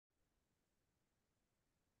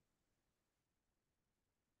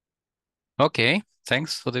Okay,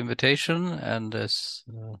 thanks for the invitation. And this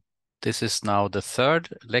is now the third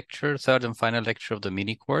and final lecture of the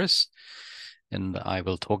mini course. And I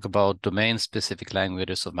will talk about domain-specific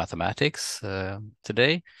languages of mathematics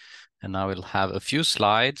today. And I will have a few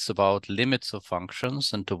slides about limits of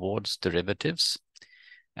functions and towards derivatives.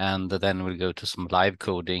 And then we'll go to some live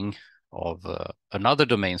coding of another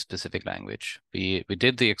domain-specific language. We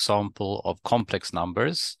did the example of complex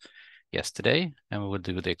numbers yesterday, and we will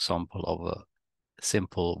do the example of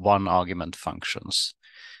simple one-argument functions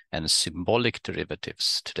and symbolic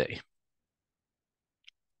derivatives today.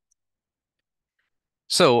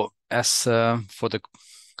 So, as for the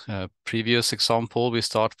previous example, we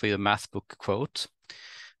start with a math book quote,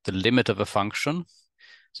 the limit of a function.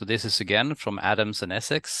 So this is again from Adams and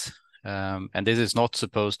Essex, and this is not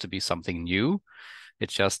supposed to be something new.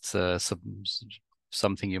 It's just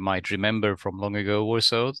something you might remember from long ago or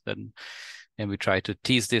so. And we try to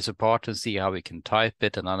tease this apart and see how we can type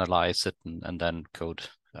it and analyze it and then code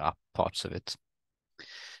up parts of it.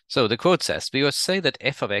 So the quote says, we will say that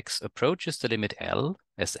f of x approaches the limit L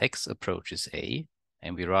as x approaches A.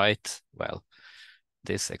 And we write, well,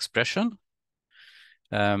 this expression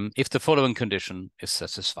if the following condition is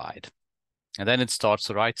satisfied. And then it starts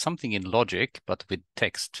to write something in logic, but with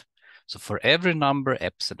text. So for every number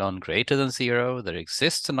epsilon greater than 0, there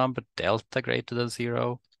exists a number delta greater than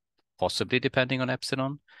 0, possibly depending on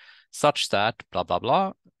epsilon, such that blah, blah,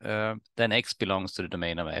 blah, then x belongs to the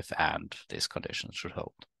domain of f and this condition should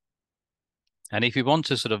hold. And if you want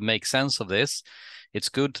to sort of make sense of this, it's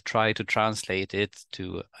good to try to translate it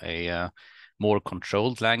to a more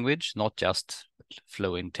controlled language, not just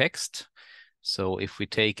flowing text. So if we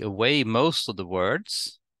take away most of the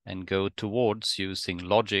words and go towards using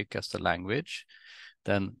logic as the language,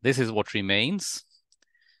 then this is what remains.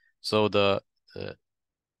 So the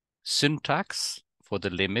syntax for the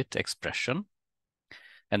limit expression.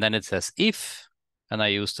 And then it says if, and I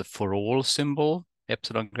use the for all symbol,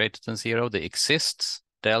 epsilon greater than 0, there exists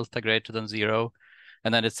delta greater than 0.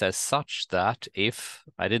 And then it says such that if,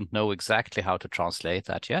 I didn't know exactly how to translate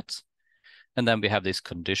that yet. And then we have this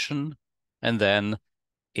condition. And then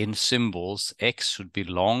in symbols, x should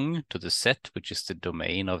belong to the set, which is the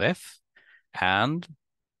domain of f. And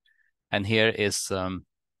here is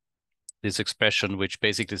this expression, which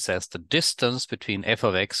basically says the distance between f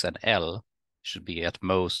of x and L should be at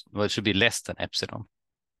most, well, it should be less than epsilon.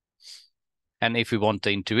 And if we want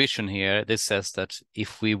the intuition here, this says that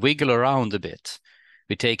if we wiggle around a bit,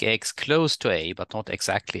 we take x close to A, but not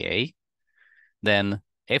exactly A, then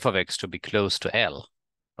f of x should be close to L,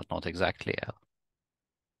 but not exactly L.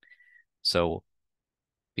 So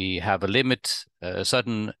we have a limit, a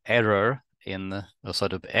certain error in a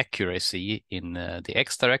sort of accuracy in the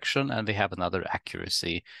x direction, and we have another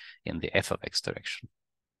accuracy in the f of x direction.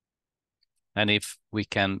 And if we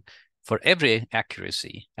can, for every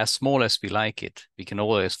accuracy, as small as we like it, we can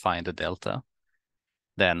always find a delta,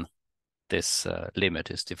 then this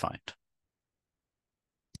limit is defined.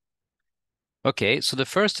 Okay, so the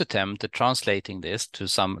first attempt at translating this to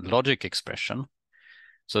some logic expression.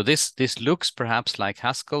 So this looks perhaps like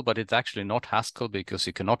Haskell, but it's actually not Haskell because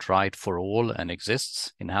you cannot write for all and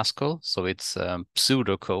exists in Haskell. So it's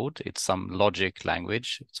pseudocode. It's some logic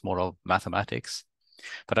language. It's more of mathematics.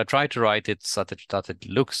 But I try to write it so that it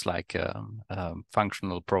looks like a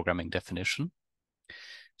functional programming definition.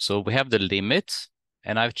 So we have the limit,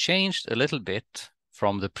 and I've changed a little bit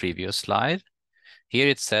from the previous slide. Here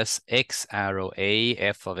it says x arrow A,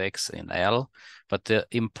 f of x in L, but the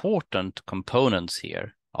important components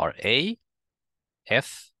here are A,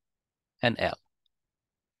 F, and L.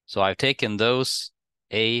 So I've taken those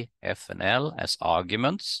A, F, and L as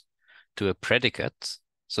arguments to a predicate.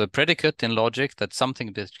 So a predicate in logic, that's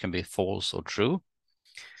something that can be false or true.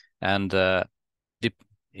 And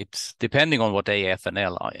it's depending on what A, F, and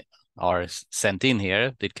L are sent in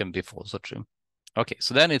here, it can be false or true. Okay,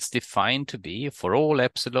 so then it's defined to be for all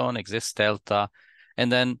epsilon exists delta, and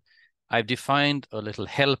then I've defined a little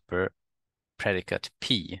helper predicate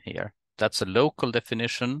P here. That's a local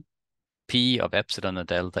definition. P of epsilon and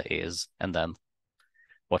delta is, and then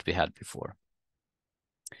what we had before.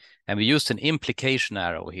 And we used an implication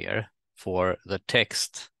arrow here for the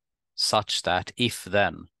text such that if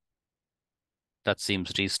then, that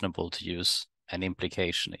seems reasonable to use an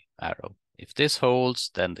implication arrow. If this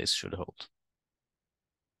holds, then this should hold.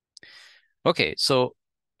 Okay, so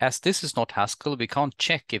as this is not Haskell, we can't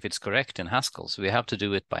check if it's correct in Haskell, so we have to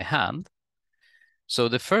do it by hand. So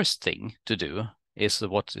the first thing to do is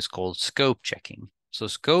what is called scope checking. So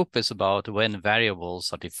scope is about when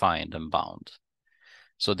variables are defined and bound.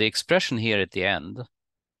 So the expression here at the end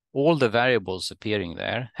all the variables appearing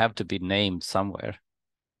there have to be named somewhere.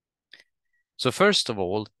 So first of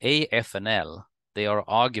all, A, F, and L, they are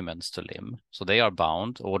arguments to lim. So they are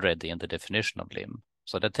bound already in the definition of lim.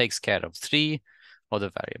 So that takes care of 3 of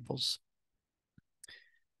the variables.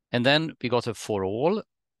 And then we got a for all,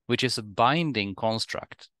 which is a binding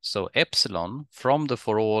construct. So epsilon from the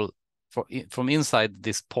for all, from inside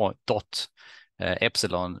this point dot,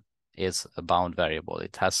 epsilon is a bound variable.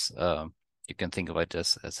 It has, you can think of it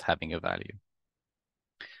as having a value.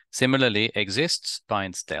 Similarly, exists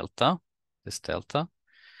binds delta, this delta.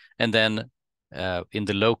 And then in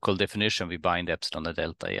the local definition, we bind epsilon and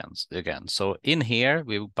delta again. So in here,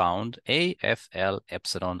 we bound A, F, L,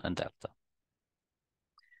 epsilon, and delta.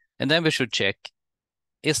 And then we should check,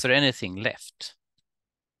 is there anything left?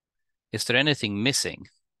 Is there anything missing?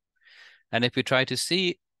 And if we try to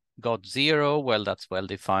see got 0, well, that's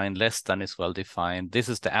well-defined. Less than is well-defined. This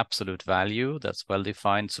is the absolute value. That's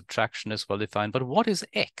well-defined. Subtraction is well-defined. But what is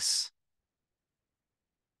x?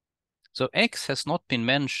 So x has not been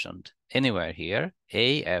mentioned anywhere here.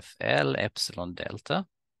 A, F, L, epsilon, delta.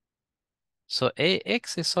 So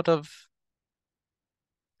x is sort of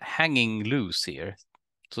hanging loose here.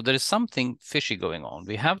 So there is something fishy going on.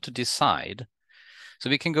 We have to decide. So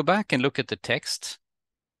we can go back and look at the text.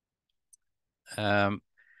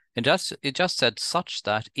 It just said such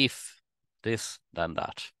that if this, then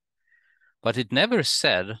that. But it never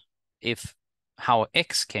said how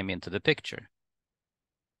x came into the picture.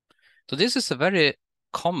 So this is a very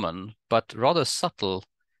common but rather subtle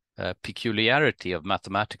peculiarity of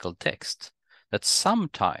mathematical text, that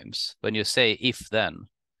sometimes when you say if then,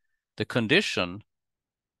 the condition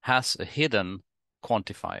has a hidden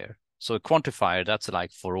quantifier. So a quantifier, that's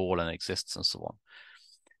like for all and exists and so on.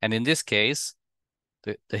 And in this case,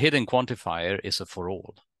 the hidden quantifier is a for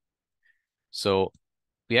all. So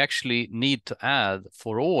we actually need to add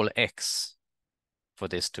for all x for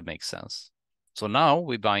this to make sense. So now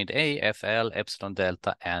we bind A, F, L, epsilon,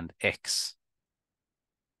 delta, and x.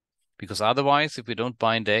 Because otherwise, if we don't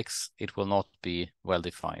bind x, it will not be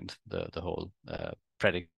well-defined, the whole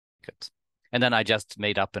predicate. And then I just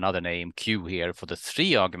made up another name, Q, here for the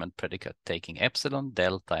 3-argument predicate, taking epsilon,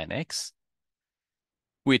 delta, and x,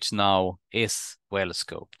 which now is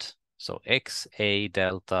well-scoped. So x, a,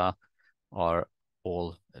 delta are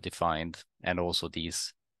all defined, and also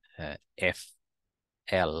these f,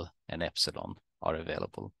 l, and epsilon are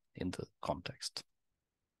available in the context.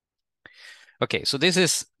 Okay, so this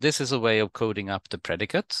is a way of coding up the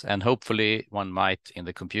predicate, and hopefully one might in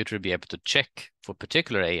the computer be able to check for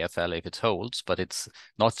particular AFL if it holds, but it's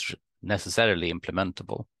not necessarily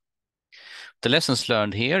implementable. The lessons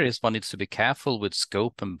learned here is one needs to be careful with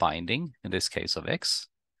scope and binding, in this case of x.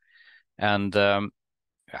 And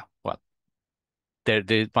yeah, well,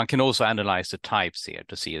 one can also analyze the types here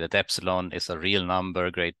to see that epsilon is a real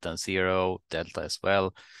number greater than 0, delta as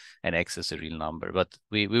well, and x is a real number. But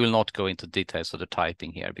we will not go into details of the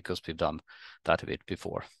typing here because we've done that a bit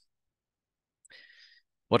before.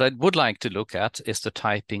 What I would like to look at is the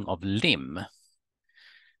typing of lim.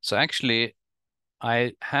 So actually,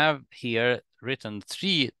 I have here written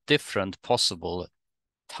 3 different possible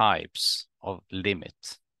types of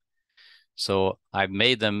limit. So I've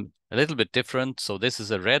made them a little bit different. So this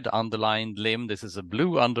is a red underlined lim, this is a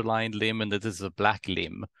blue underlined lim, and this is a black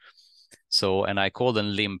lim. So, and I call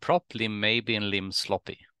them lim prop, lim maybe, and lim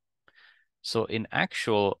sloppy. So in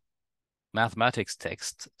actual mathematics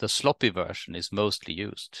text, the sloppy version is mostly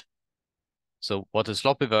used. So what the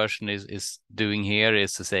sloppy version is doing here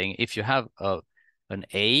is saying if you have an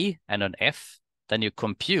A and an F, then you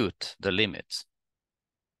compute the limit.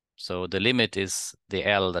 So the limit is the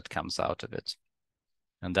L that comes out of it.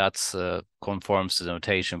 And that's conforms to the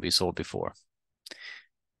notation we saw before.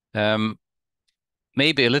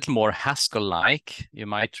 Maybe a little more Haskell-like. You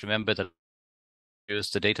might remember that I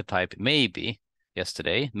used the data type maybe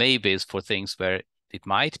yesterday. Maybe is for things where it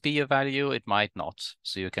might be a value, it might not.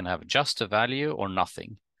 So you can have just a value or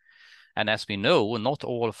nothing. And as we know, not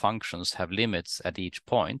all functions have limits at each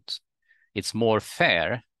point. It's more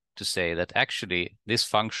fair to say that actually this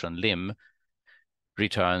function lim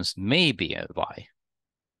returns maybe a y.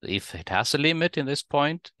 If it has a limit in this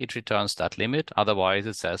point, it returns that limit. Otherwise,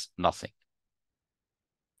 it says nothing.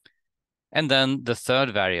 And then the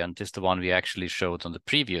third variant is the one we actually showed on the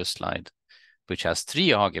previous slide, which has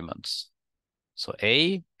 3 arguments. So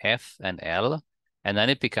A, F, and L, and then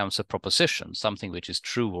it becomes a proposition, something which is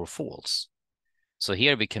true or false. So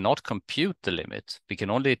here we cannot compute the limit. We can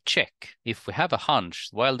only check. If we have a hunch,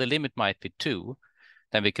 well, the limit might be 2,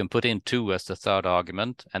 then we can put in 2 as the third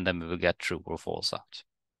argument, and then we will get true or false out.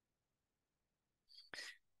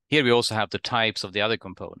 Here we also have the types of the other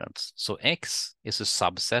components. So x is a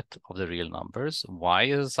subset of the real numbers. Y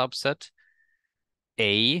is a subset.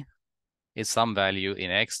 A is some value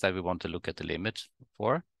in x that we want to look at the limit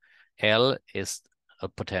for. L is a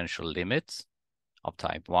potential limit of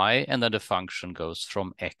type y, and then the function goes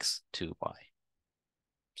from x to y.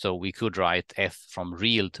 So we could write f from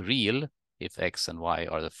real to real if x and y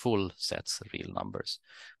are the full sets of real numbers.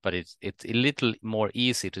 But it's a little more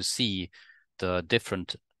easy to see the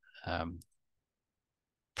different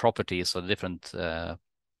properties or different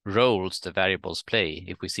roles the variables play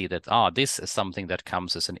if we see that, this is something that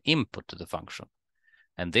comes as an input to the function.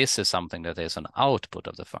 And this is something that is an output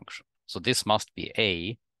of the function. So this must be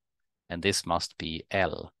A, and this must be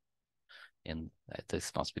L. And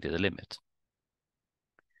this must be the limit.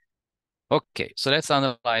 Okay, so let's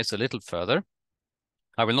analyze a little further.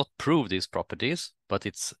 I will not prove these properties, but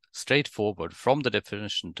it's straightforward from the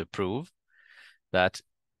definition to prove that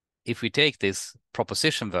if we take this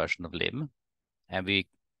proposition version of lim, and we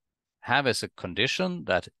have as a condition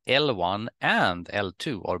that L1 and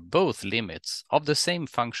L2 are both limits of the same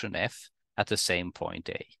function f at the same point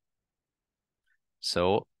A.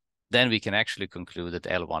 So then we can actually conclude that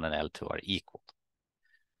L1 and L2 are equal.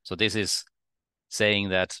 So this is saying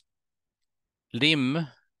that lim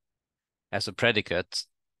as a predicate,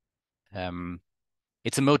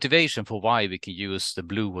 it's a motivation for why we can use the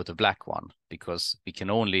blue or the black one, because we can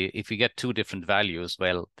only, if we get two different values,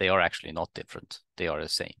 well, they are actually not different. They are the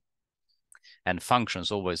same. And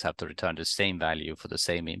functions always have to return the same value for the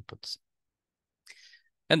same inputs.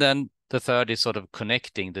 And then the third is sort of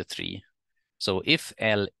connecting the three. So if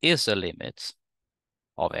L is a limit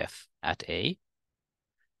of f at A,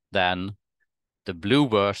 then the blue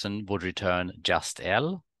version would return just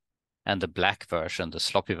L, and the black version, the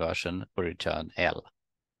sloppy version, will return L.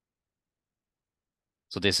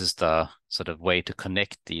 So this is the sort of way to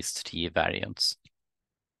connect these three variants.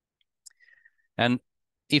 And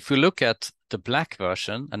if we look at the black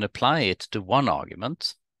version and apply it to one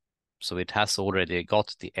argument, so it has already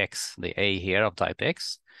got the x, the A here of type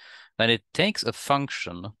x, then it takes a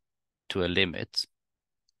function to a limit.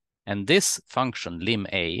 And this function, lim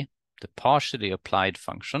A, the partially applied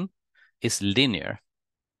function, is linear.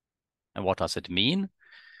 And what does it mean?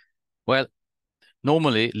 Well,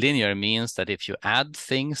 normally linear means that if you add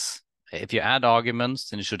things, if you add arguments,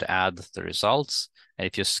 then you should add the results. And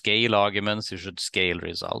if you scale arguments, you should scale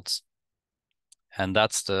results. And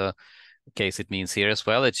that's the case it means here as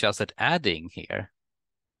well. It's just that adding here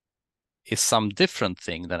is some different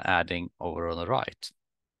thing than adding over on the right.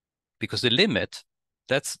 Because the limit,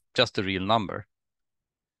 that's just a real number.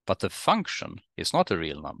 But the function is not a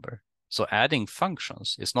real number. So adding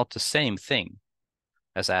functions is not the same thing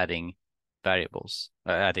as adding variables,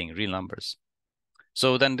 adding real numbers.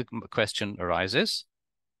 So then the question arises,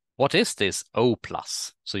 what is this O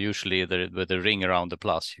plus? So usually with the ring around the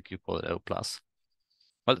plus, you call it O plus.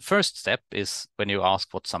 Well, the first step is when you ask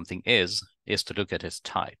what something is to look at its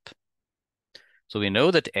type. So we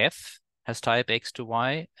know that F has type X to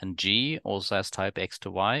Y and G also has type X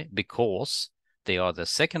to Y because they are the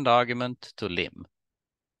second argument to lim.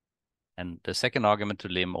 And the second argument to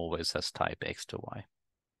lim always has type X to Y.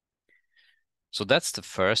 So that's the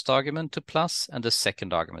first argument to plus and the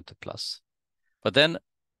second argument to plus. But then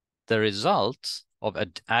the result of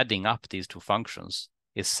adding up these two functions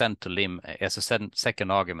is sent to lim as a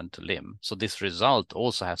second argument to lim. So this result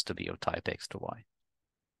also has to be of type X to Y.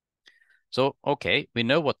 So, okay, we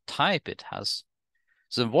know what type it has.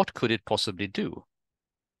 So what could it possibly do?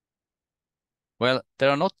 Well, there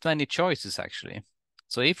are not many choices actually.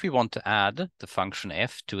 So if we want to add the function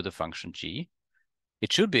f to the function g,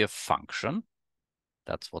 it should be a function.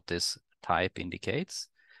 That's what this type indicates.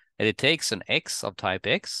 And it takes an x of type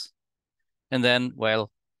x. And then,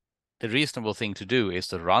 well, the reasonable thing to do is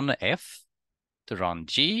to run f, to run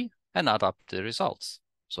g, and add up the results.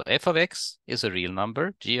 So f of x is a real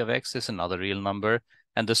number, g of x is another real number,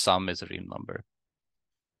 and the sum is a real number.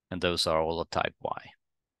 And those are all of type y.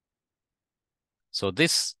 So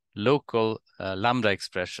this local lambda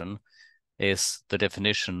expression is the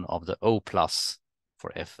definition of the O plus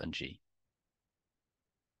for f and g.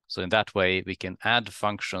 So in that way, we can add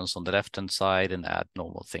functions on the left-hand side and add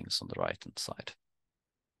normal things on the right-hand side.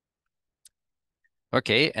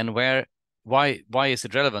 Okay, and why is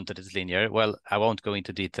it relevant that it's linear? Well, I won't go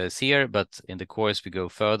into details here, but in the course we go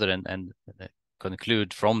further and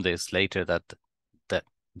conclude from this later that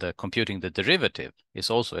the computing the derivative is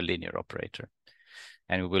also a linear operator.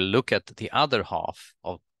 And we will look at the other half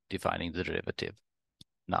of defining the derivative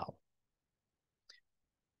now.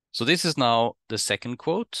 So this is now the second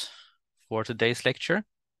quote for today's lecture.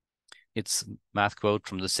 It's a math quote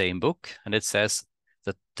from the same book, and it says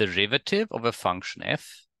the derivative of a function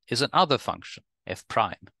f is another function, f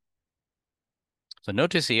prime. So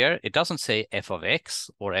notice here, it doesn't say f of x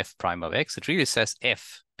or f prime of x. It really says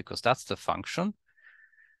f, because that's the function,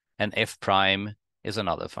 and f prime is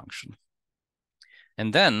another function.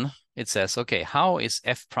 And then it says, okay, how is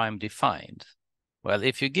f prime defined? Well,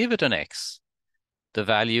 if you give it an x, the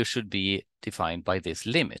value should be defined by this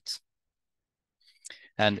limit.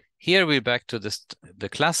 And here we're back to the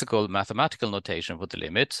classical mathematical notation for the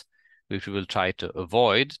limit, which we will try to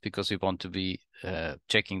avoid because we want to be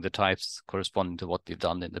checking the types corresponding to what we've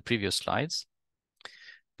done in the previous slides.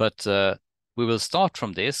 But we will start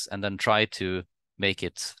from this and then try to make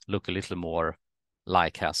it look a little more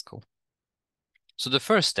like Haskell. So the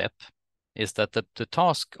first step is that the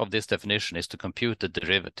task of this definition is to compute the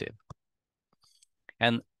derivative.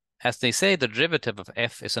 And as they say, the derivative of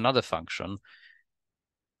f is another function.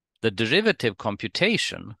 The derivative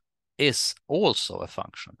computation is also a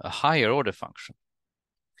function, a higher order function.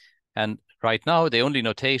 And right now, the only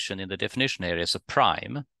notation in the definition area is a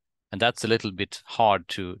prime, and that's a little bit hard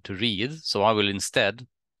to read. So I will instead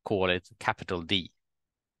call it capital D.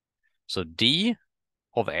 So D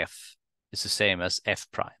of f is the same as f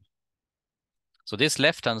prime. So this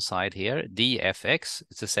left-hand side here, dfx,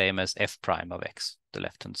 is the same as f prime of x, the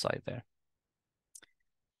left-hand side there.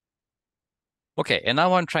 Okay, and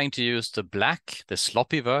now I'm trying to use the black, the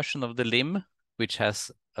sloppy version of the lim, which has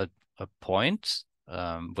a point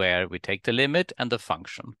where we take the limit and the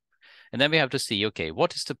function. And then we have to see, okay,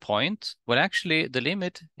 what is the point? Well, actually, the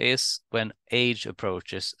limit is when age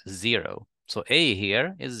approaches 0. So a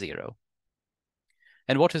here is 0.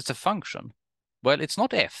 And what is the function? Well, it's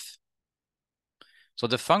not f. So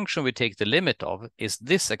the function we take the limit of is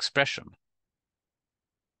this expression.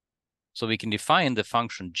 So we can define the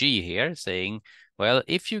function g here, saying, well,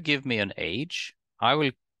 if you give me an age, I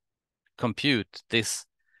will compute this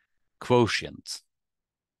quotient.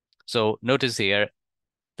 So notice here,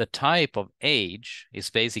 the type of age is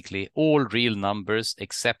basically all real numbers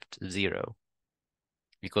except 0.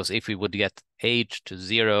 Because if we would get age to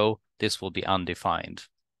 0, this will be undefined.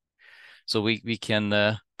 So we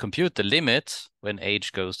can compute the limit when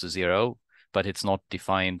age goes to 0, but it's not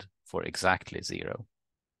defined for exactly 0.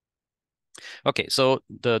 Okay, so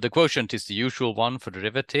the quotient is the usual one for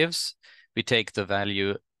derivatives. We take the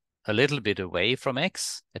value a little bit away from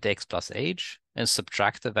x at x plus age and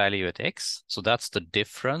subtract the value at x. So that's the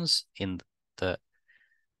difference in the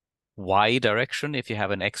y direction if you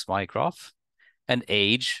have an xy graph. And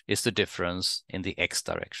age is the difference in the x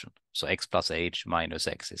direction. So x plus age minus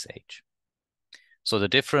x is age. So the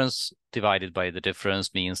difference divided by the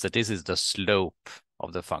difference means that this is the slope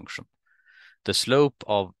of the function. The slope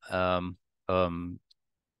of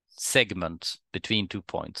segment between 2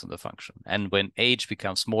 points in the function. And when age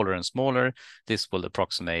becomes smaller and smaller, this will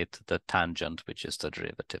approximate the tangent, which is the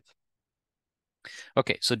derivative.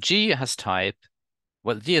 Okay, so g has type,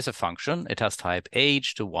 well, g is a function. It has type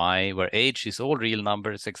age to y, where age is all real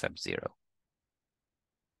numbers except 0.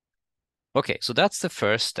 Okay, so that's the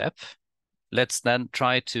first step. Let's then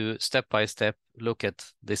try to step by step look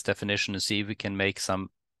at this definition and see if we can make some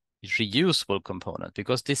reusable component,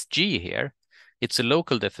 because this g here, it's a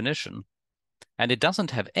local definition and it doesn't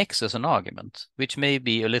have x as an argument, which may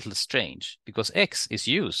be a little strange because x is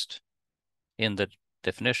used in the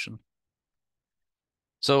definition.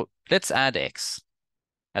 So let's add x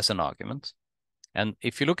as an argument. And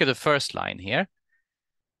if you look at the first line here,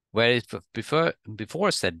 where it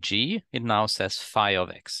before said g, it now says phi of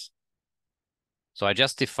x. So I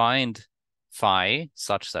just defined phi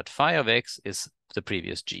such that phi of x is the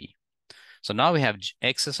previous g. So now we have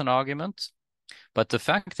x as an argument, but the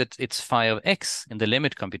fact that it's phi of x in the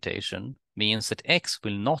limit computation means that x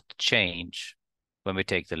will not change when we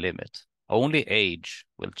take the limit. Only age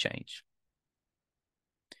will change.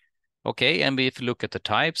 Okay, and if you look at the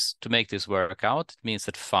types to make this work out, it means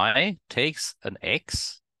that phi takes an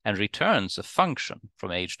x and returns a function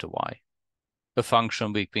from age to y, a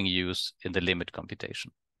function we can use in the limit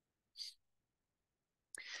computation.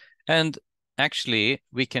 And actually,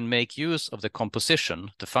 we can make use of the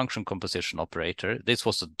composition, the function composition operator. This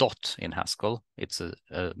was a dot in Haskell. It's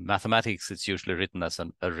a mathematics, it's usually written as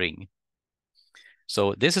a ring.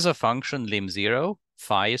 So this is a function, lim0,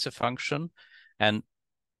 phi is a function, and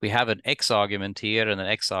we have an x argument here and an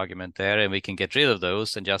x argument there, and we can get rid of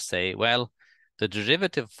those and just say, well, the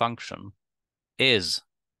derivative function is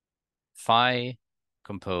phi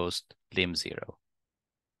composed lim0.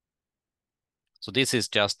 So this is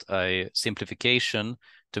just a simplification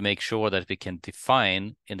to make sure that we can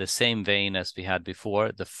define in the same vein as we had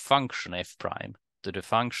before the function f prime. to the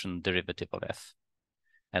function derivative of f.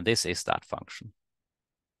 And this is that function.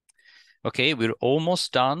 Okay, we're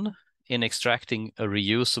almost done in extracting a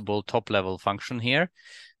reusable top-level function here,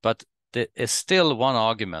 but there is still one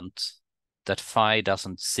argument that phi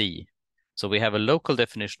doesn't see. So we have a local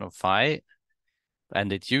definition of phi,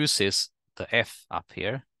 and it uses the f up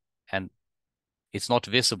here, and it's not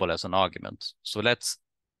visible as an argument. So let's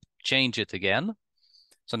change it again.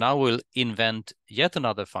 So now we'll invent yet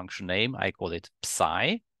another function name. I call it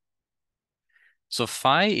psi. So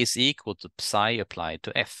phi is equal to psi applied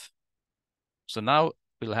to f. So now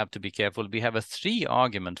we'll have to be careful. We have a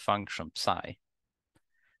 3-argument function psi.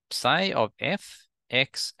 Psi of f,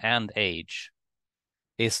 x, and age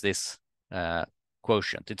is this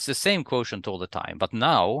quotient. It's the same quotient all the time, but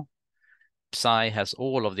now psi has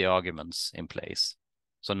all of the arguments in place.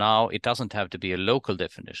 So now it doesn't have to be a local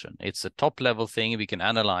definition. It's a top-level thing we can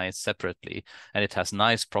analyze separately, and it has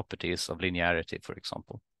nice properties of linearity, for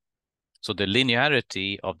example. So the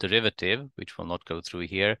linearity of derivative, which we'll not go through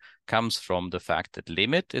here, comes from the fact that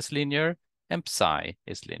limit is linear and psi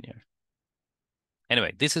is linear.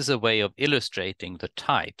 Anyway, this is a way of illustrating the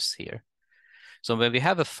types here. So when we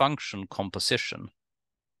have a function composition,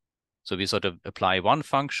 so we sort of apply one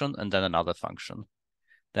function and then another function.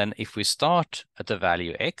 Then if we start at the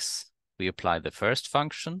value x, we apply the first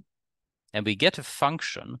function, and we get a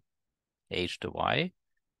function, h to y,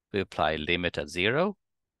 we apply limit at 0,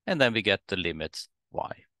 and then we get the limit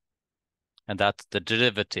y. And that the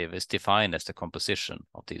derivative is defined as the composition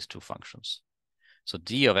of these two functions. So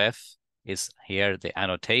d of f is here the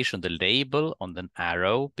annotation, the label on the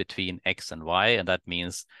arrow between x and y, and that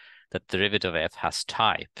means that derivative of f has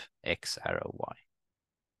type x arrow y.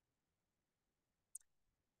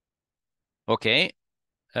 Okay,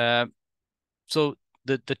 so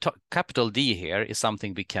the capital D here is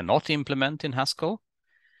something we cannot implement in Haskell,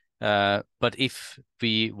 but if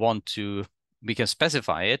we want to, we can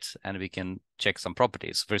specify it and we can check some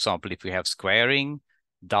properties. For example, if we have squaring,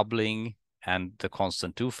 doubling, and the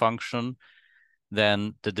constant 2 function,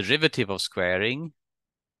 then the derivative of squaring,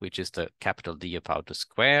 which is the capital D about the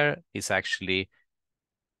square, is actually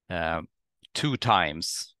 2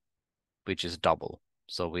 times, which is double.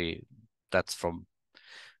 So that's from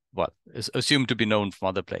what is assumed to be known from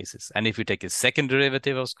other places. And if we take a second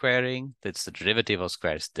derivative of squaring, that's the derivative of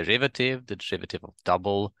square's derivative, the derivative of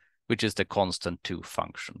double, which is the constant 2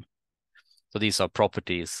 function. So these are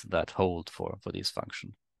properties that hold for this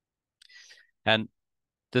function. And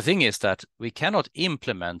the thing is that we cannot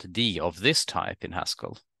implement D of this type in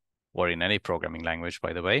Haskell, or in any programming language,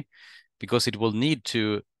 by the way, because it will need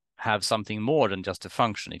to have something more than just a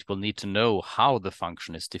function. It will need to know how the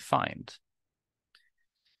function is defined.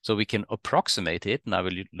 So we can approximate it, and I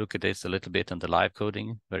will look at this a little bit in the live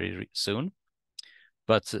coding very soon.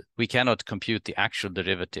 But we cannot compute the actual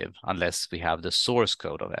derivative unless we have the source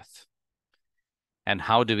code of f. And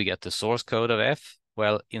how do we get the source code of f?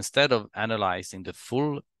 Well, instead of analyzing the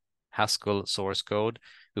full Haskell source code,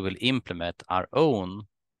 we will implement our own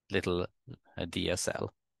little DSL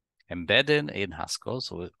embedded in Haskell.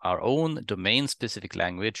 So our own domain-specific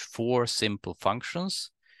language for simple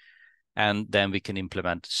functions. And then we can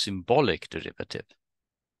implement symbolic derivative.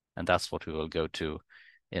 And that's what we will go to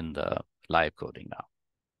in the live coding now.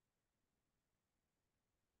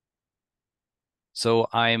 So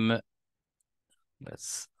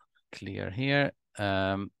let's clear here.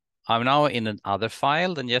 I'm now in another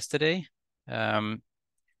file than yesterday. And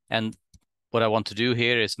what I want to do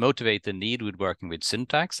here is motivate the need with working with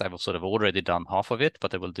syntax. I've sort of already done half of it,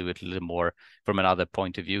 but I will do it a little more from another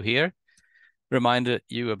point of view here. Remind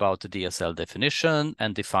you about the DSL definition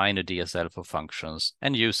and define a DSL for functions.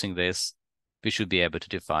 And using this, we should be able to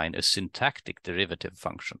define a syntactic derivative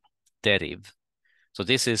function, deriv. So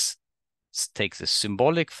this takes a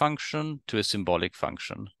symbolic function to a symbolic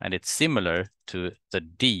function, and it's similar to the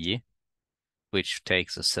D, which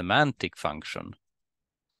takes a semantic function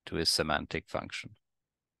to a semantic function,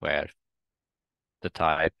 where the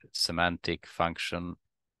type semantic function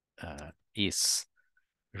is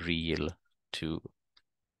real to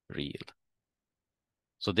real.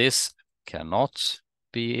 So this cannot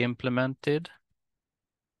be implemented,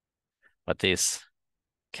 but this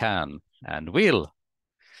can and will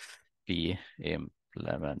be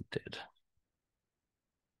implemented.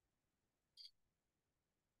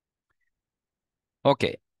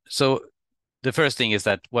 Okay, so the first thing is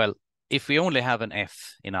that, well, if we only have an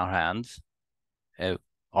f in our hand,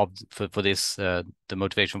 for this, the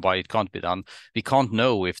motivation why it can't be done, we can't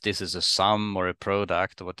know if this is a sum or a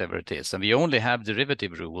product or whatever it is. And we only have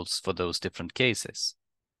derivative rules for those different cases.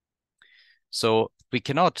 So we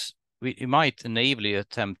cannot we might naively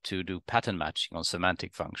attempt to do pattern matching on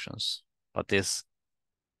semantic functions, but this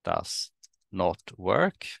does not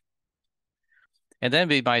work. And then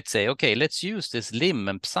we might say, okay, let's use this lim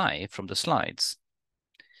and psi from the slides.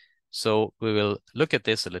 So we will look at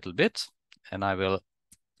this a little bit, and I will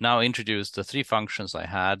now introduce the three functions I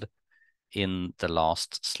had in the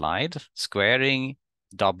last slide: squaring,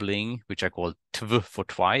 doubling, which I call tv for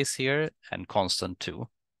twice here, and constant 2.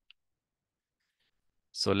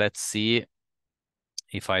 So let's see.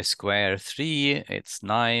 If I square 3, it's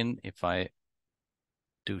 9. If I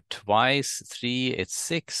do twice 3, it's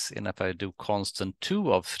 6. And if I do constant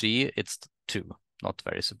 2 of 3, it's 2, not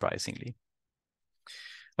very surprisingly.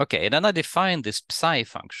 Okay, and then I define this psi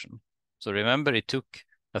function. So remember, it took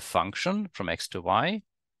a function from x to y,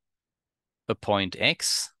 a point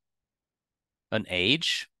x, an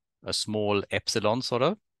age, a small epsilon sort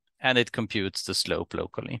of, and it computes the slope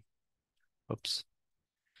locally. Oops.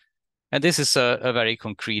 And this is a very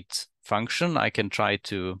concrete function. I can try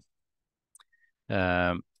to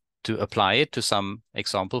apply it to some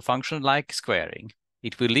example function like squaring.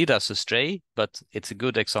 It will lead us astray, but it's a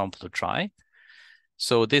good example to try.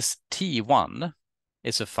 So this t1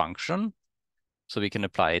 is a function, so we can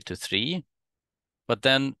apply it to 3, but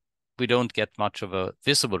then we don't get much of a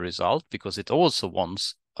visible result because it also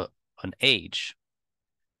wants an age.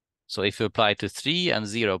 So if you apply to 3 and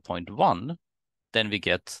 0.1, then we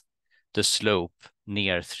get the slope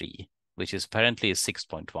near 3, which is apparently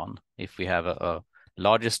 6.1. If we have a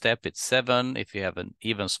larger step, it's 7. If you have an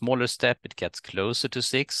even smaller step, it gets closer to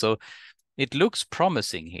 6. So it looks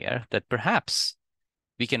promising here that perhaps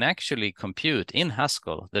we can actually compute in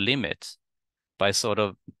Haskell the limit by sort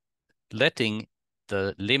of letting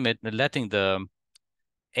the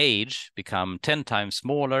age become 10 times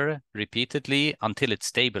smaller repeatedly until it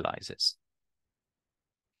stabilizes.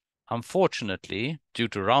 Unfortunately, due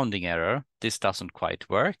to rounding error, this doesn't quite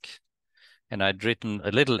work. And I'd written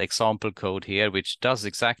a little example code here, which does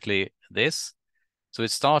exactly this. So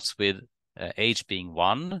it starts with age being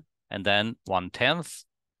 1, and then 1/10,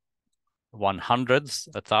 1/100th,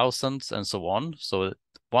 1,000th, and so on. So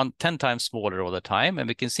 10 times smaller all the time. And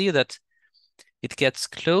we can see that it gets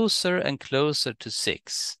closer and closer to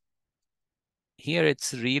 6. Here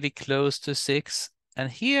it's really close to 6. And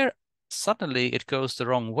here, suddenly it goes the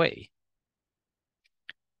wrong way.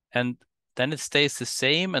 And then it stays the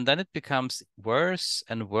same, and then it becomes worse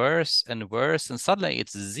and worse and worse, and suddenly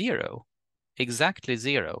it's 0, exactly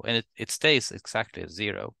 0, and it stays exactly at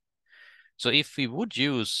 0. So if we would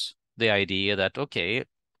use the idea that, okay,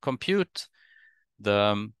 compute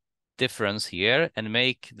the difference here and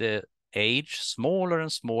make the age smaller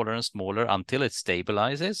and smaller and smaller until it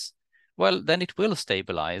stabilizes, well, then it will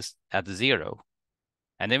stabilize at 0.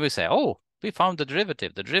 And then we say, oh, we found the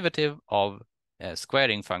derivative. The derivative of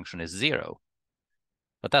squaring function is 0.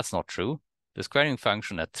 But that's not true. The squaring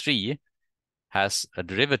function at 3 has a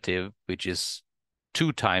derivative which is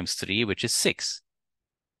 2 times 3, which is 6.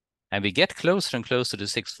 And we get closer and closer to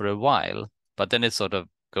 6 for a while, but then it sort of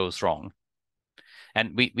goes wrong.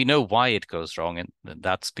 And we know why it goes wrong, and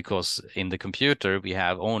that's because in the computer we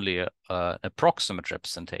have only an approximate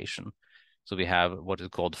representation. So we have what is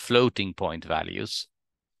called floating point values.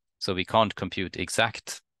 So we can't compute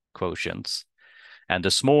exact quotients. And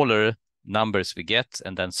the smaller numbers we get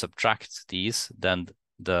and then subtract these, then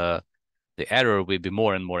the error will be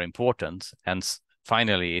more and more important. And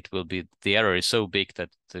finally, it will be, the error is so big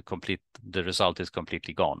that the result is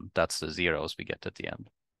completely gone. That's the zeros we get at the end.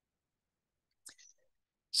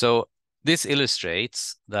 So this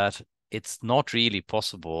illustrates that it's not really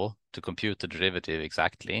possible to compute the derivative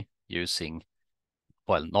exactly using,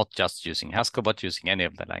 well, not just using Haskell, but using any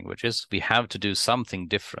of the languages. We have to do something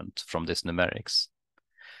different from this numerics.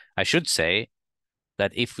 I should say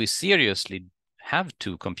that if we seriously have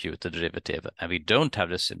to compute the derivative and we don't have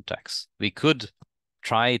the syntax, we could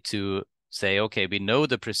try to say, okay, we know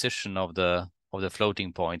the precision of the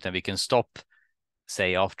floating point, and we can stop,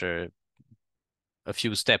 say, after a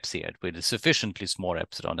few steps here with a sufficiently small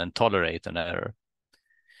epsilon and tolerate an error.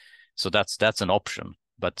 So that's an option,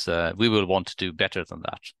 but we will want to do better than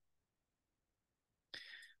that.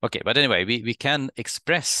 Okay, but anyway, we can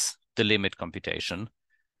express the limit computation.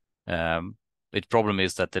 The problem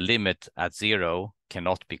is that the limit at 0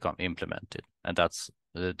 cannot become implemented. And that's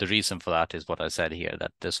the reason for that is what I said here,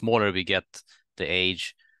 that the smaller we get the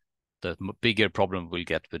age, the bigger problem we'll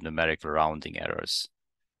get with numerical rounding errors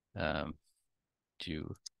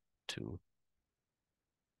due to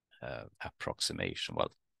approximation,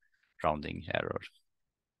 well, rounding error.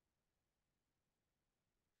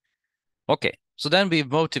 Okay, So then we've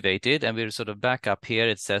motivated, and we're sort of back up here.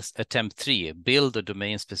 It says attempt 3, build a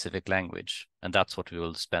domain-specific language. And that's what we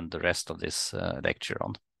will spend the rest of this lecture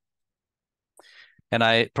on. And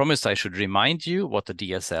I promised I should remind you what the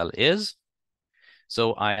DSL is.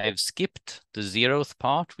 So I've skipped the 0th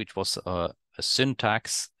part, which was a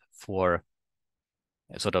syntax for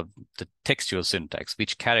sort of the textual syntax,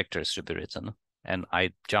 which characters should be written. And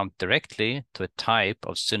I jumped directly to a type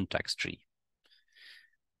of syntax tree.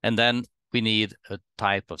 And then we need a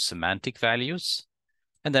type of semantic values.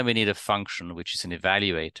 And then we need a function, which is an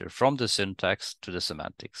evaluator from the syntax to the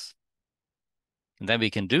semantics. And then we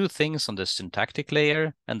can do things on the syntactic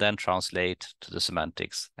layer and then translate to the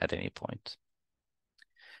semantics at any point.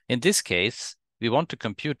 In this case, we want to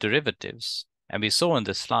compute derivatives. And we saw in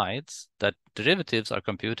the slides that derivatives are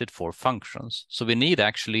computed for functions. So we need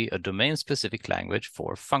actually a domain-specific language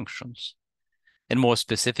for functions. And more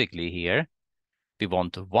specifically here, we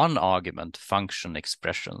want one argument function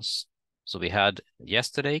expressions. So we had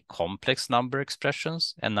yesterday complex number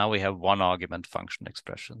expressions, and now we have one argument function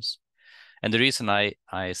expressions. And the reason I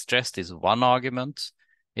stress this one argument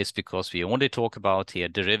is because we only talk about here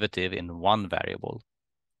derivative in one variable.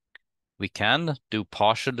 We can do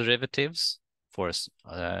partial derivatives for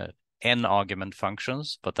n argument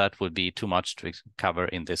functions, but that would be too much to cover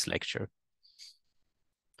in this lecture.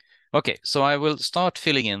 Okay, so I will start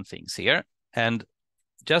filling in things here. And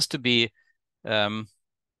just to be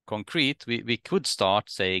concrete, we could start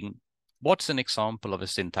saying, what's an example of a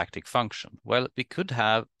syntactic function? Well, we could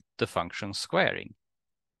have the function squaring.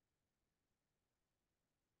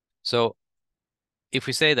 So if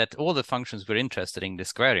we say that all the functions we're interested in the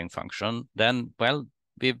squaring function, then, well,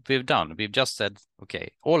 we've just said,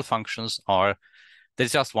 okay, all functions are,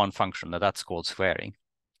 there's just one function that's called squaring.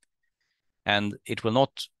 And it will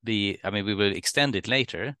not be, I mean, we will extend it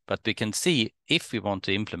later, but we can see if we want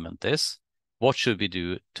to implement this, what should we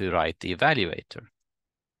do to write the evaluator?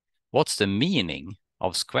 What's the meaning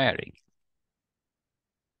of squaring?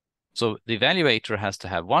 So the evaluator has to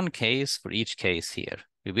have one case for each case here.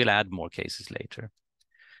 We will add more cases later.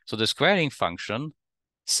 So the squaring function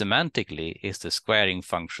semantically is the squaring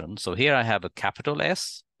function. So here I have a capital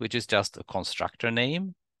S, which is just a constructor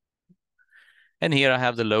name. And here I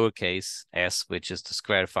have the lowercase s, which is the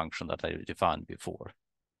square function that I defined before.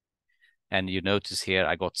 And you notice here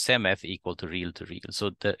I got semf equal to real. So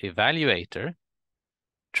the evaluator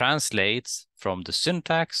translates from the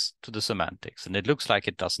syntax to the semantics, and it looks like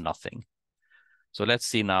it does nothing. So let's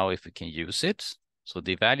see now if we can use it. So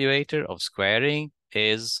the evaluator of squaring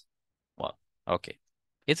is, well, okay,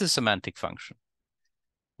 it's a semantic function.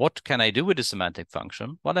 What can I do with the semantic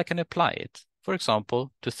function? Well, I can apply it, for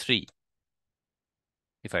example, to 3.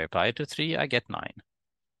 If I apply it to 3, I get 9.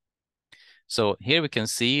 So here we can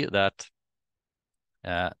see that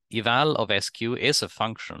eval of SQ is a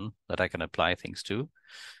function that I can apply things to,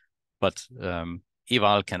 but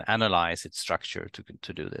eval can analyze its structure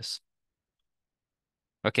to do this.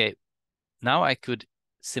 Okay, now I could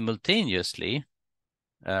simultaneously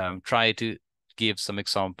try to give some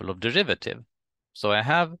example of derivative. So I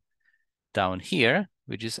have down here,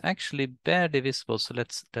 which is actually barely visible, so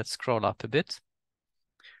let's scroll up a bit.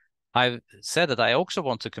 I've said that I also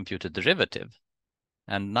want to compute a derivative,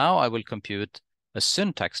 and now I will compute a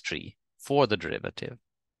syntax tree for the derivative.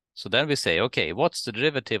 So then we say, okay, what's the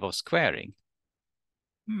derivative of squaring?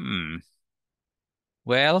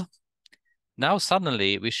 Well, now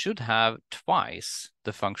suddenly we should have twice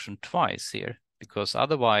the function twice here, because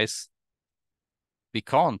otherwise we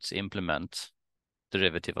can't implement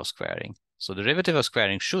derivative of squaring. So the derivative of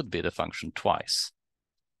squaring should be the function twice.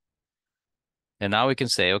 And now we can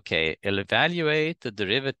say, okay, evaluate the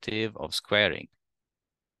derivative of squaring.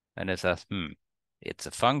 And it says, it's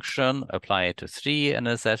a function, apply it to 3, and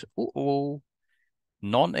it says,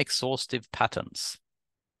 non-exhaustive patterns.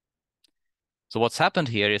 So what's happened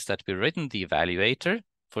here is that we've written the evaluator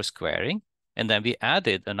for squaring, and then we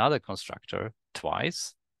added another constructor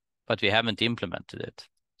twice, but we haven't implemented it.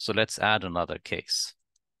 So let's add another case.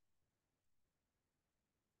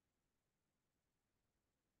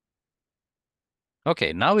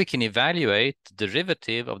 Okay, now we can evaluate the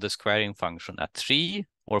derivative of the squaring function at 3,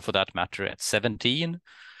 or for that matter at 17,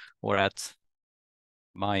 or at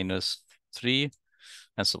 -3,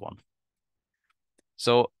 and so on.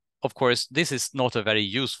 So, of course, this is not a very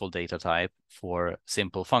useful data type for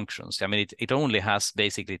simple functions. I mean, it only has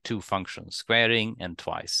basically 2 functions, squaring and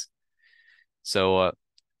twice. So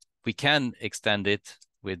we can extend it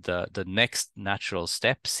with the next natural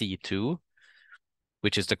step, C2,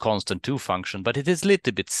 which is the constant 2 function, but it is a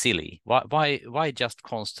little bit silly. Why just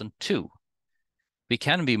constant 2? We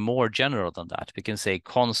can be more general than that. We can say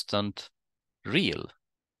constant real.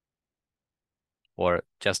 Or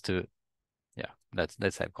just to, yeah,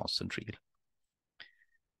 let's have constant real.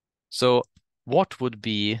 So what would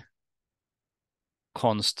be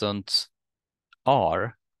constant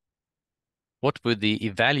R? What would the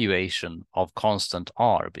evaluation of constant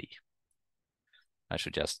R be? I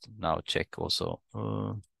should just now check also.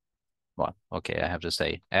 Well, okay, I have to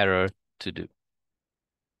say error to do.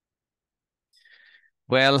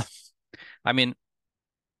 Well, I mean,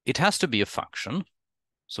 it has to be a function.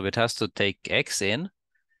 So it has to take x in,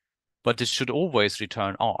 but it should always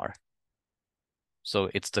return R. So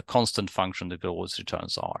it's the constant function that always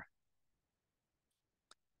returns R.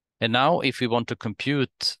 And now if we want to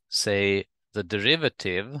compute, say, the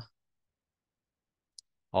derivative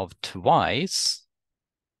of twice,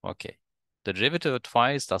 okay, the derivative of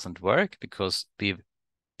twice doesn't work because we've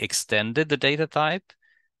extended the data type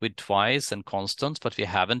with twice and constants, but we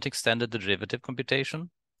haven't extended the derivative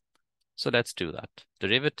computation. So let's do that.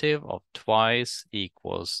 Derivative of twice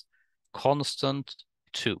equals constant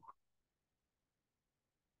 2.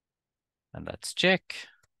 And let's check.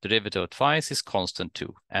 Derivative of twice is constant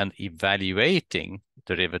 2. And evaluating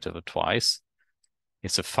derivative of twice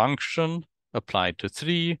is a function applied to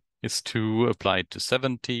 3 is 2, applied to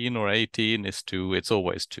 17 or 18 is 2. It's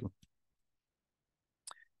always 2.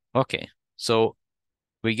 Okay, so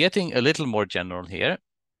we're getting a little more general here,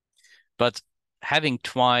 but having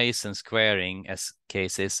twice and squaring as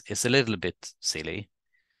cases is a little bit silly.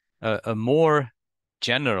 A more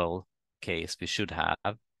general case we should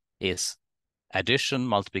have is addition,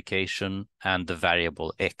 multiplication, and the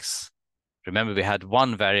variable x. Remember, we had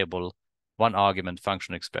one variable, one argument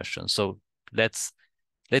function expression. So let's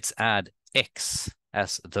add x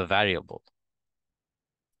as the variable.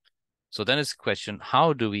 So then it's a question,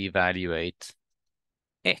 how do we evaluate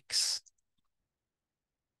x?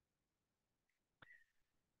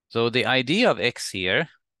 So the idea of x here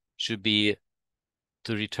should be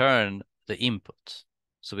to return the input.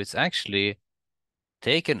 So it's actually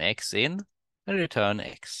take an x in and return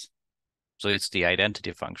x. So it's the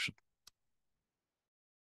identity function.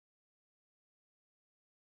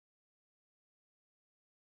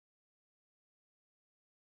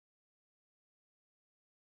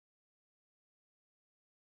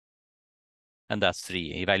 And that's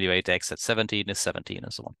 3. Evaluate x at 17 is 17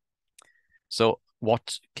 and so on. So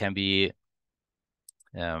what can we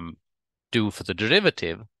do for the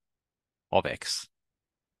derivative of x?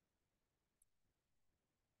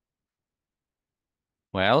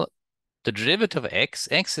 Well, the derivative of x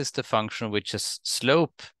is the function which is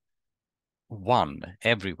slope 1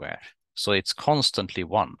 everywhere. So it's constantly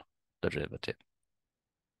 1, the derivative.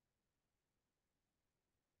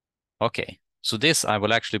 Okay, so this I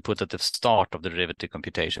will actually put at the start of the derivative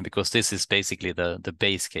computation because this is basically the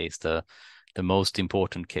base case, the most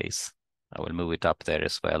important case. I will move it up there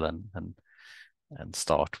as well and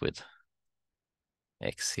start with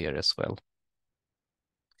x here as well.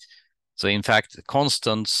 So in fact,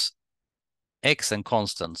 constants, x and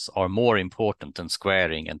constants are more important than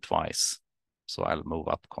squaring and twice. So I'll move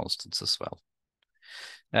up constants as well.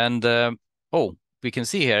 And we can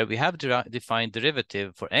see here we have defined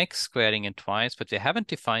derivative for x, squaring, and twice, but we haven't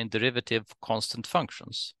defined derivative for constant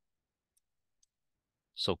functions.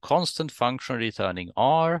 So constant function returning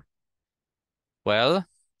R, well,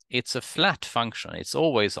 it's a flat function. It's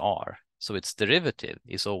always R. So its derivative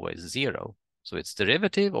is always 0. So its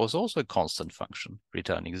derivative is also a constant function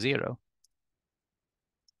returning 0.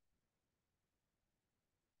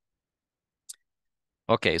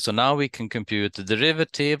 Okay, so now we can compute the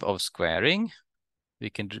derivative of squaring.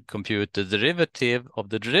 We can compute the derivative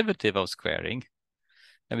of squaring.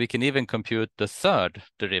 And we can even compute the third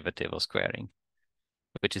derivative of squaring,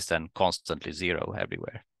 which is then constantly 0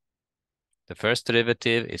 everywhere. The first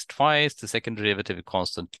derivative is twice, the second derivative is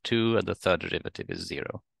constant 2, and the third derivative is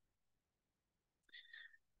 0.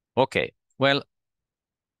 Okay, well,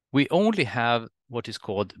 we only have what is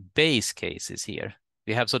called base cases here.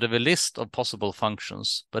 We have sort of a list of possible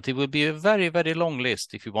functions, but it will be a very, very long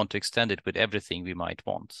list if you want to extend it with everything we might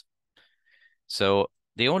want. So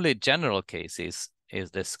the only general case is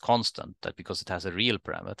this constant, that because it has a real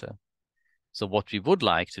parameter. So what we would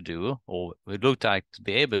like to do, or we would like to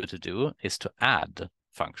be able to do, is to add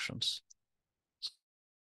functions. So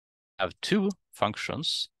we have 2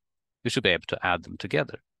 functions, we should be able to add them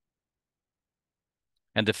together.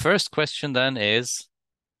 And the first question then is,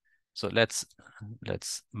 so let's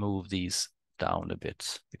move these down a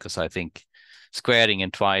bit, because I think squaring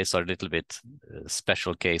and twice are a little bit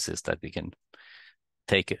special cases that we can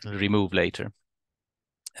remove later.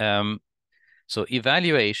 So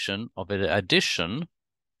evaluation of an addition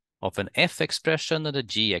of an f expression and a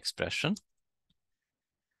g expression.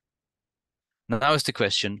 Now is the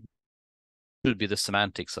question, what will be the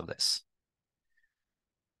semantics of this?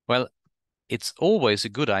 Well, it's always a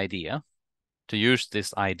good idea to use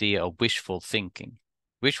this idea of wishful thinking.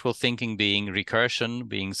 Wishful thinking being recursion,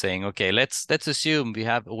 being saying, okay, let's assume we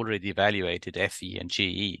have already evaluated FE and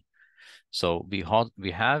GE. So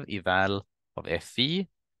we have eval of FE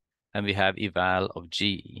and we have eval of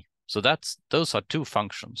GE. So those are two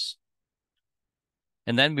functions.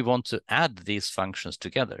 And then we want to add these functions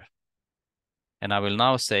together. And I will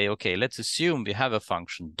now say, okay, let's assume we have a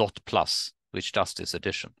function dot plus, which does this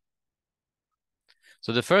addition.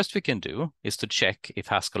 So the first we can do is to check if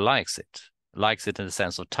Haskell likes it in the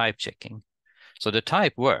sense of type checking. So the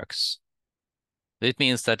type works. It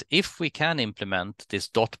means that if we can implement this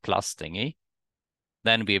dot plus thingy,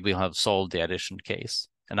 then we will have solved the addition case.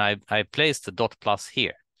 And I placed the dot plus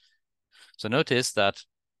here. So notice that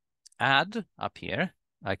add up here,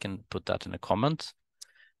 I can put that in a comment.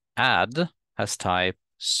 Add has type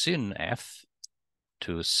synf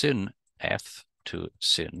to synf to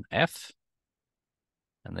synf.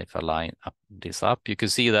 And if I line this up, you can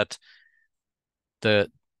see that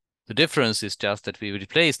the difference is just that we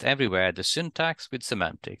replaced everywhere the syntax with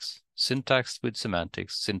semantics, syntax with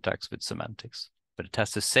semantics, syntax with semantics, but it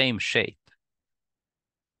has the same shape.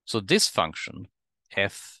 So this function,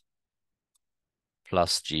 f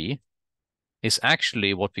plus g, is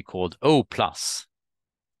actually what we called O plus,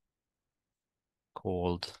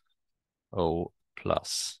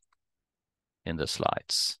 in the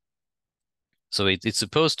slides. So it's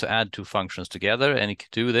supposed to add two functions together, and it can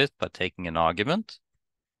do this by taking an argument,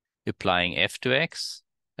 applying f to x,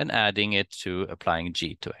 and adding it to applying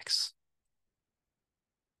g to x.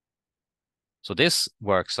 So this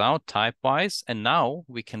works out type-wise, and now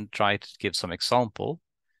we can try to give some example.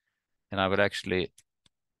 And I would actually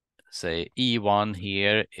say E1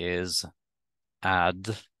 here is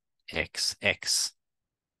add xx.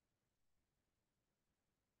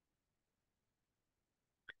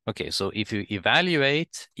 Okay, so if you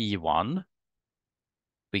evaluate E1,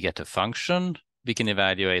 we get a function. We can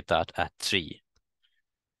evaluate that at 3.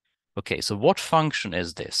 Okay, so what function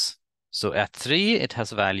is this? So at 3, it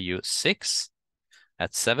has value 6.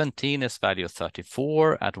 At 17, it's value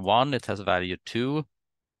 34. At 1, it has value 2.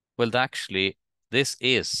 Well, actually, this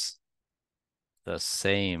is the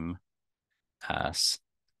same as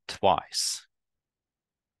twice.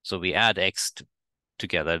 So we add x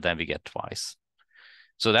together, then we get twice.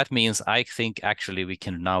 So that means I think actually we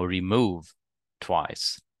can now remove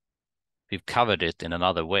twice. We've covered it in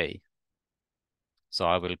another way. So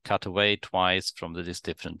I will cut away twice from these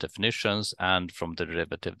different definitions and from the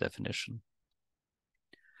derivative definition.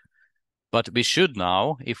 But we should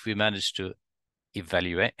now, if we manage to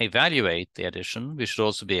evaluate the addition, we should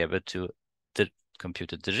also be able to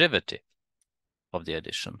compute a derivative of the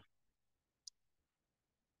addition.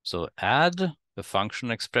 So add the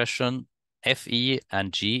function expression FE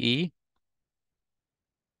and GE.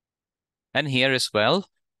 And here as well,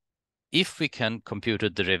 if we can compute a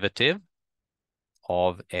derivative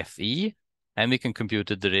of FE and we can compute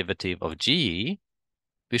the derivative of GE,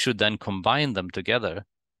 we should then combine them together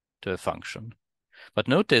to a function. But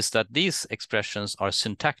notice that these expressions are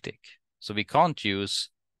syntactic, so we can't use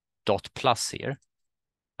dot plus here.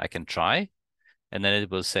 I can try, and then it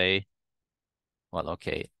will say, well,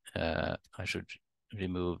 okay, I should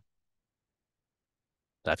remove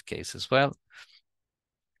that case as well.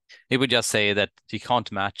 It would just say that you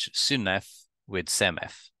can't match synf with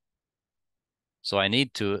semf. So I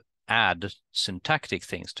need to add syntactic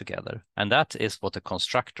things together, and that is what the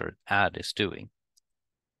constructor add is doing.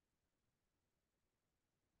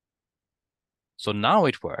 So now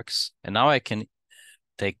it works, and now I can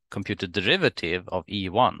compute the derivative of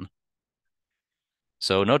E1.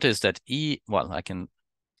 So notice that I can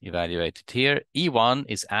evaluate it here. E1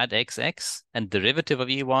 is add xx, and derivative of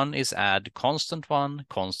E1 is add constant 1,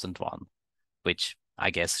 which I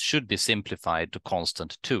guess should be simplified to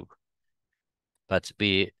constant 2. But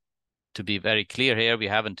to be very clear here, we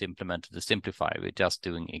haven't implemented the simplifier. We're just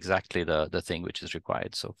doing exactly the thing which is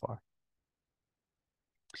required so far.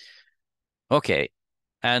 Okay,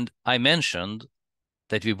 and I mentioned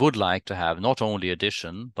that we would like to have not only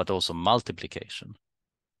addition, but also multiplication.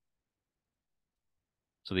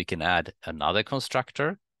 So we can add another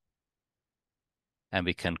constructor, and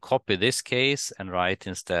we can copy this case and write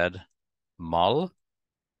instead mul,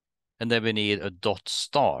 and then we need a dot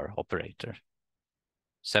star operator,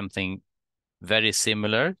 something very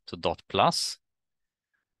similar to dot plus,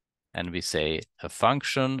 and we say a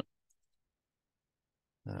function,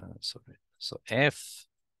 so f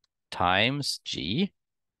times g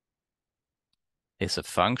is a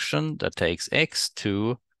function that takes x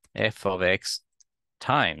to f of x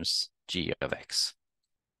times g of x.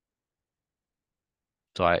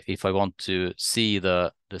 So if I want to see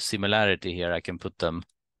the similarity here, I can put them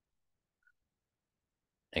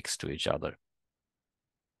next to each other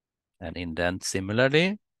and indent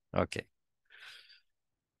similarly. Okay.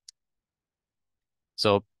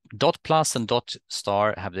 So dot plus and dot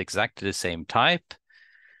star have exactly the same type,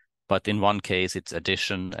 but in one case it's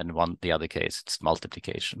addition and the other case it's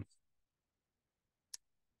multiplication.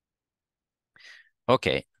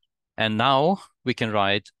 Okay, and now we can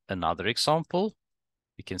write another example.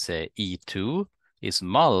 We can say E2 is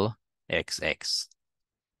mul xx,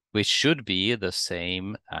 which should be the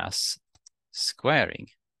same as squaring.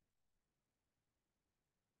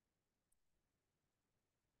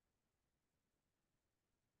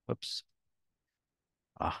 Whoops.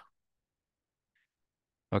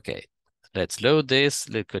 Okay, let's load this,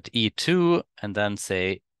 look at E2, and then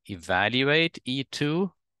say evaluate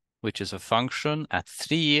E2, which is a function at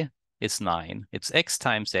 3, it's 9. It's x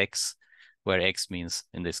times x, where x means,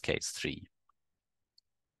 in this case, 3.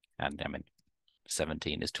 And I mean,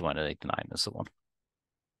 17 is 289 and so on.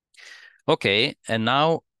 Okay, and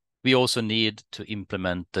now we also need to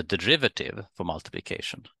implement the derivative for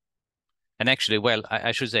multiplication. And actually, well,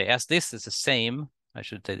 I should say, as this is the same, I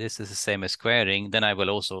should say this is the same as squaring, then I will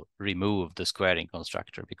also remove the squaring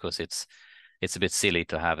constructor because it's a bit silly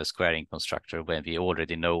to have a squaring constructor when we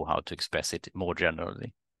already know how to express it more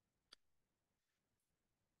generally.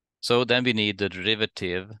 So then we need the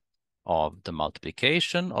derivative of the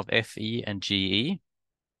multiplication of FE and GE.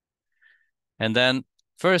 And then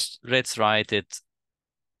first, let's write it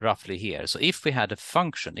roughly here. So if we had a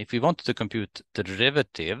function, if we wanted to compute the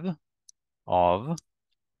derivative of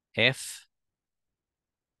F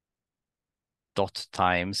dot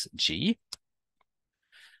times G,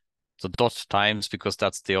 so dot times because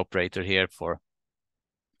that's the operator here for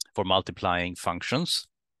multiplying functions.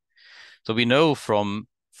 So we know from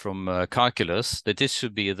calculus that this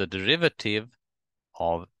should be the derivative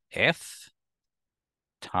of F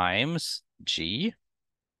times G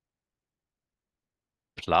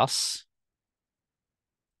plus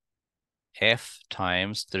F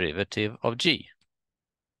times derivative of G.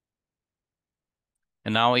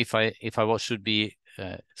 And now if I should be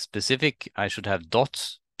specific, I should have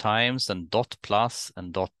dot times and dot plus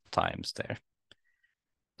and dot times there.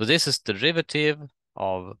 So this is derivative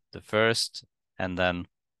of the first and then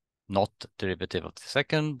not derivative of the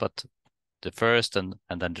second, but the first and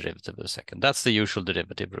then derivative of the second. That's the usual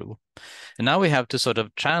derivative rule. And now we have to sort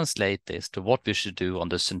of translate this to what we should do on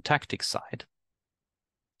the syntactic side.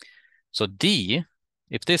 So D,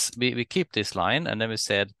 if this, we keep this line and then we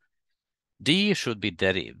said D should be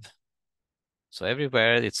deriv. So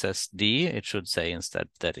everywhere it says D, it should say instead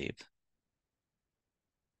deriv.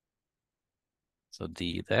 So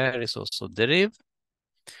D there is also deriv.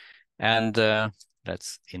 And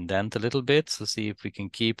let's indent a little bit to see if we can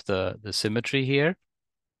keep the symmetry here.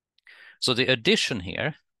 So the addition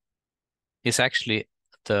here is actually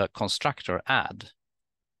the constructor add.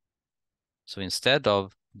 So instead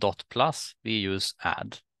of dot plus, we use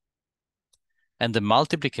add. And the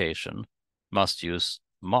multiplication must use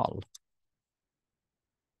mul.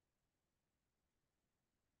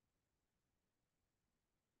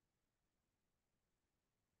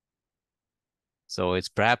 So it's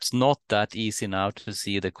perhaps not that easy now to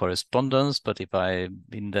see the correspondence, but if I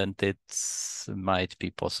indent it, it might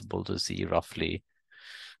be possible to see roughly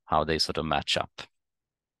how they sort of match up.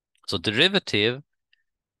 So derivative,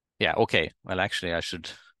 yeah, okay. Well, actually, I should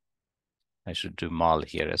do mul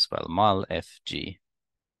here as well. Mul fg.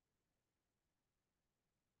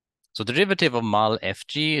 So derivative of mul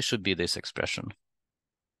fg should be this expression.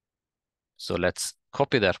 So let's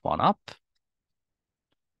copy that one up.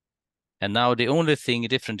 And now the only thing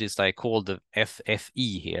different is I call the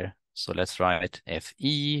FE here. So let's write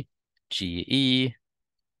FE, GE,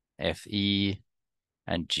 FE,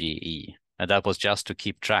 and GE. And that was just to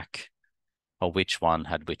keep track of which one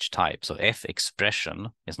had which type. So F expression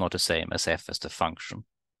is not the same as F as the function.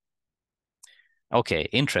 Okay,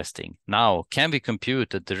 interesting. Now, can we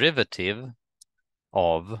compute the derivative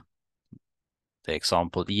of the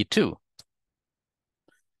example E2?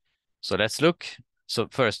 So let's look. So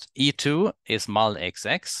first, E2 is mul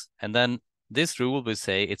xx, and then this rule will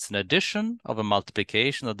say it's an addition of a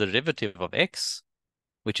multiplication of the derivative of x,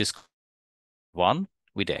 which is 1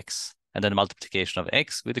 with x, and then multiplication of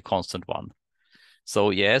x with the constant 1.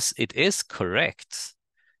 So yes, it is correct.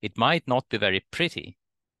 It might not be very pretty,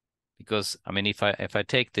 because I mean, if I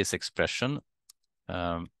take this expression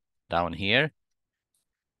down here,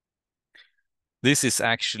 this is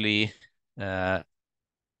actually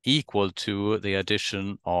equal to the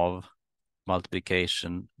addition of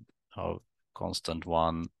multiplication of constant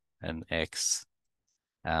 1 and x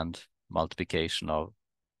and multiplication of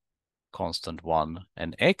constant 1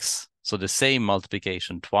 and x. So the same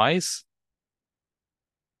multiplication twice,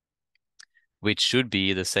 which should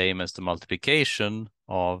be the same as the multiplication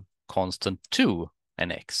of constant 2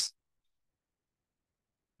 and x.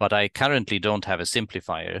 But I currently don't have a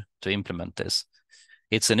simplifier to implement this.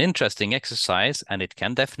 It's an interesting exercise, and it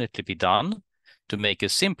can definitely be done to make a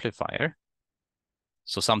simplifier.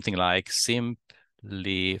 So something like simplify,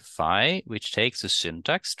 which takes a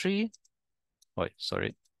syntax tree,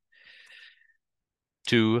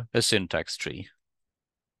 to a syntax tree.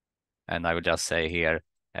 And I would just say here,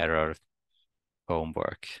 error,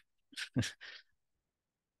 homework.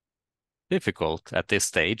 Difficult at this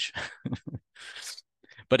stage.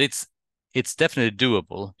 But it's definitely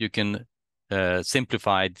doable. You can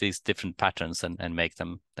simplify these different patterns and make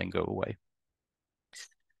them then go away.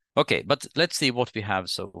 Okay, but let's see what we have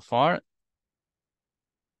so far.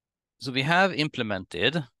 So we have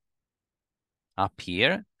implemented up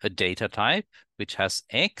here a data type which has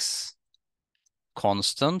x,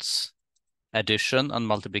 constants, addition, and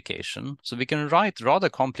multiplication. So we can write rather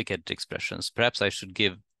complicated expressions. Perhaps I should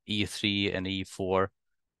give E3 and E4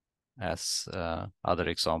 as other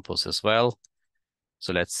examples as well.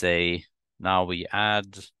 So let's say now we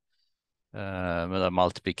add the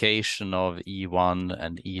multiplication of E1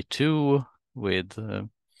 and E2 with,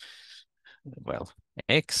 well,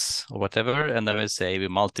 x or whatever, and then we say we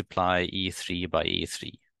multiply E3 by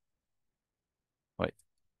E3. Right.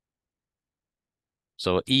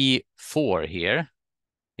 So E4 here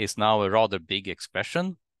is now a rather big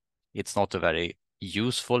expression. It's not a very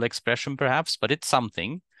useful expression perhaps, but it's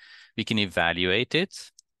something. We can evaluate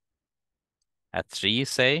it at 3,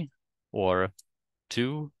 say, or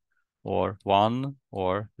 2, or 1,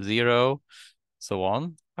 or 0, so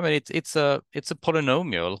on. I mean, it's a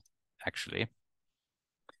polynomial, actually.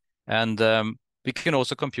 And we can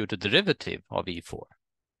also compute the derivative of E4.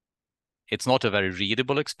 It's not a very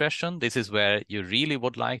readable expression. This is where you really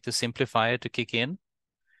would like the simplifier to kick in.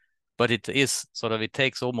 But it is sort of, it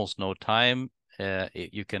takes almost no time.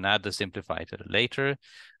 You can add the simplifier later,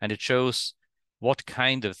 and it shows what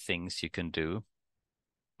kind of things you can do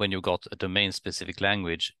when you got a domain-specific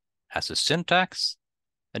language as a syntax,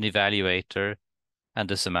 an evaluator, and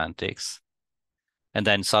the semantics. And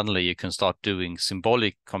then suddenly you can start doing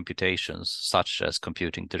symbolic computations, such as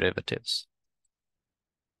computing derivatives.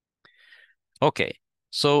 Okay,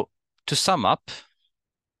 so to sum up,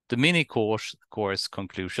 the mini-course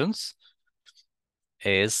conclusions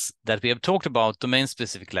is that we have talked about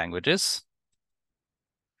domain-specific languages,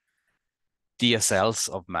 DSLs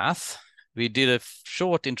of math. We did a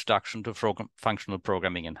short introduction to functional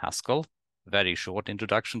programming in Haskell, very short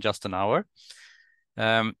introduction, just an hour.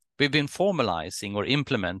 We've been formalizing or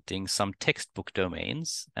implementing some textbook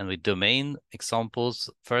domains, and with domain examples,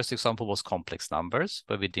 first example was complex numbers,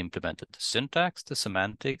 where we'd implemented the syntax, the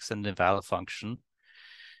semantics, and the val function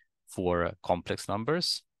for complex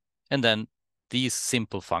numbers. And then these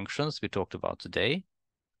simple functions we talked about today,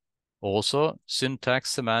 also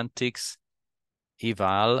syntax, semantics,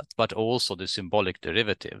 eval, but also the symbolic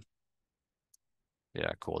derivative. They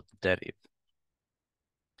are called deriv.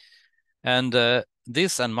 And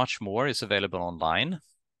this and much more is available online.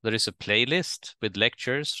 There is a playlist with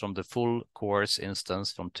lectures from the full course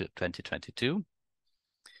instance from 2022.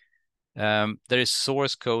 There is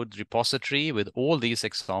source code repository with all these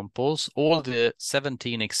examples, all the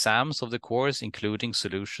 17 exams of the course, including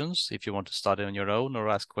solutions, if you want to study on your own or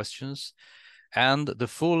ask questions, and the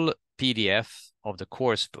full PDF of the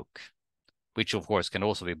course book, which of course can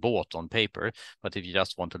also be bought on paper, but if you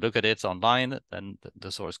just want to look at it online, then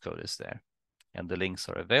the source code is there and the links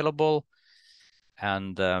are available.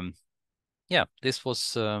 And yeah, this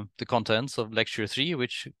was the contents of lecture 3,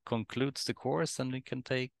 which concludes the course, and we can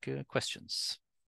take questions.